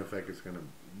 I don't even think it's going to.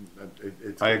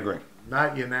 I agree.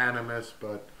 Not unanimous,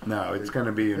 but No, it's going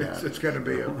to be unanimous. It's going to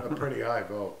be a pretty high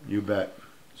vote. You bet.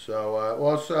 So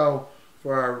also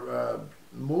for our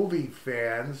movie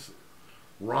fans,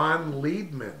 Ron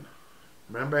Liebman,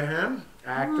 remember him?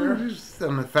 Actor. He's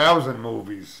done 1,000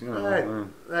 movies. Right.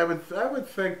 I would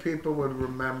think people would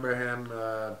remember him.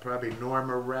 Probably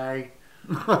Norma Ray.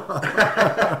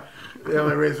 The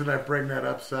only reason I bring that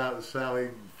up, Sally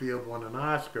Field won an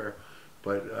Oscar,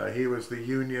 but he was the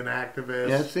union activist.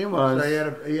 Yes, he was. So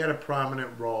he had a prominent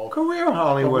role. Career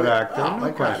Hollywood actor. Oh my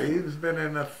no God, question. he's been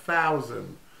in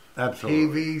 1,000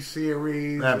 Absolutely. TV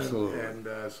series, Absolutely. and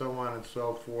so on and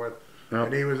so forth. Yep.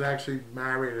 And he was actually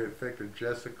married, I think, to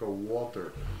Jessica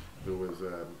Walter, who was,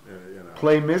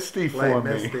 Play Misty play for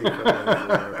Misty me.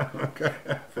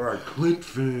 for our Clint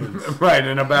fans. Right,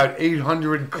 in about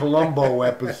 800 Columbo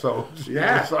episodes.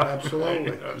 Yeah, So,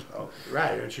 absolutely. so,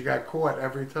 Right, and she got caught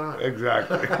every time.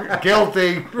 exactly.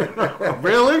 Guilty.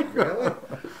 Really? Really?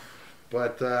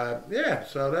 But yeah,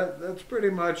 so that's pretty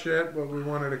much it. What we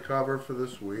wanted to cover for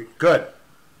this week. Good.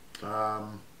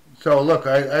 Um, So, look,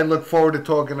 I look forward to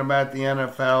talking about the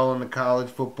NFL and the college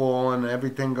football and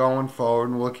everything going forward.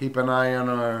 And we'll keep an eye on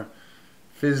our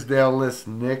Fizdale list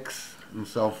Knicks and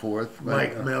so forth. But,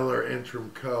 Mike Miller,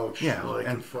 interim coach. Yeah, Well, I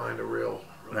can and- find a real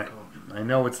Right. coach. I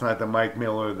know it's not the Mike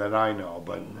Miller that I know,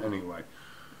 but anyway.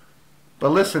 But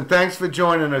listen, thanks for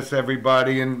joining us,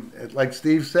 everybody. And like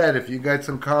Steve said, if you got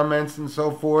some comments and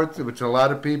so forth, which a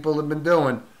lot of people have been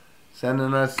doing,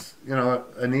 sending us,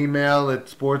 an email at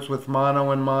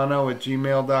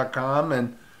sportswithmonoandmono@gmail.com,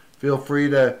 and feel free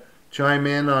to chime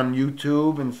in on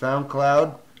YouTube and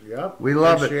SoundCloud. Yep. We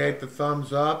love it. Appreciate the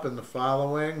thumbs up and the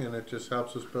following, and it just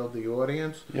helps us build the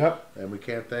audience. Yep. And we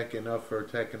can't thank you enough for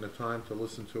taking the time to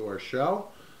listen to our show.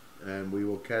 And we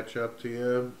will catch up to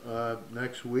you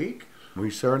next week.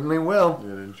 We certainly will.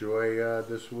 And enjoy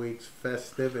this week's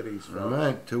festivities, folks. All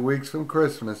right, 2 weeks from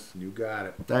Christmas. You got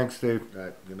it. Thanks, Steve. All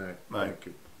right, good night. Bye. Thank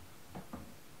you.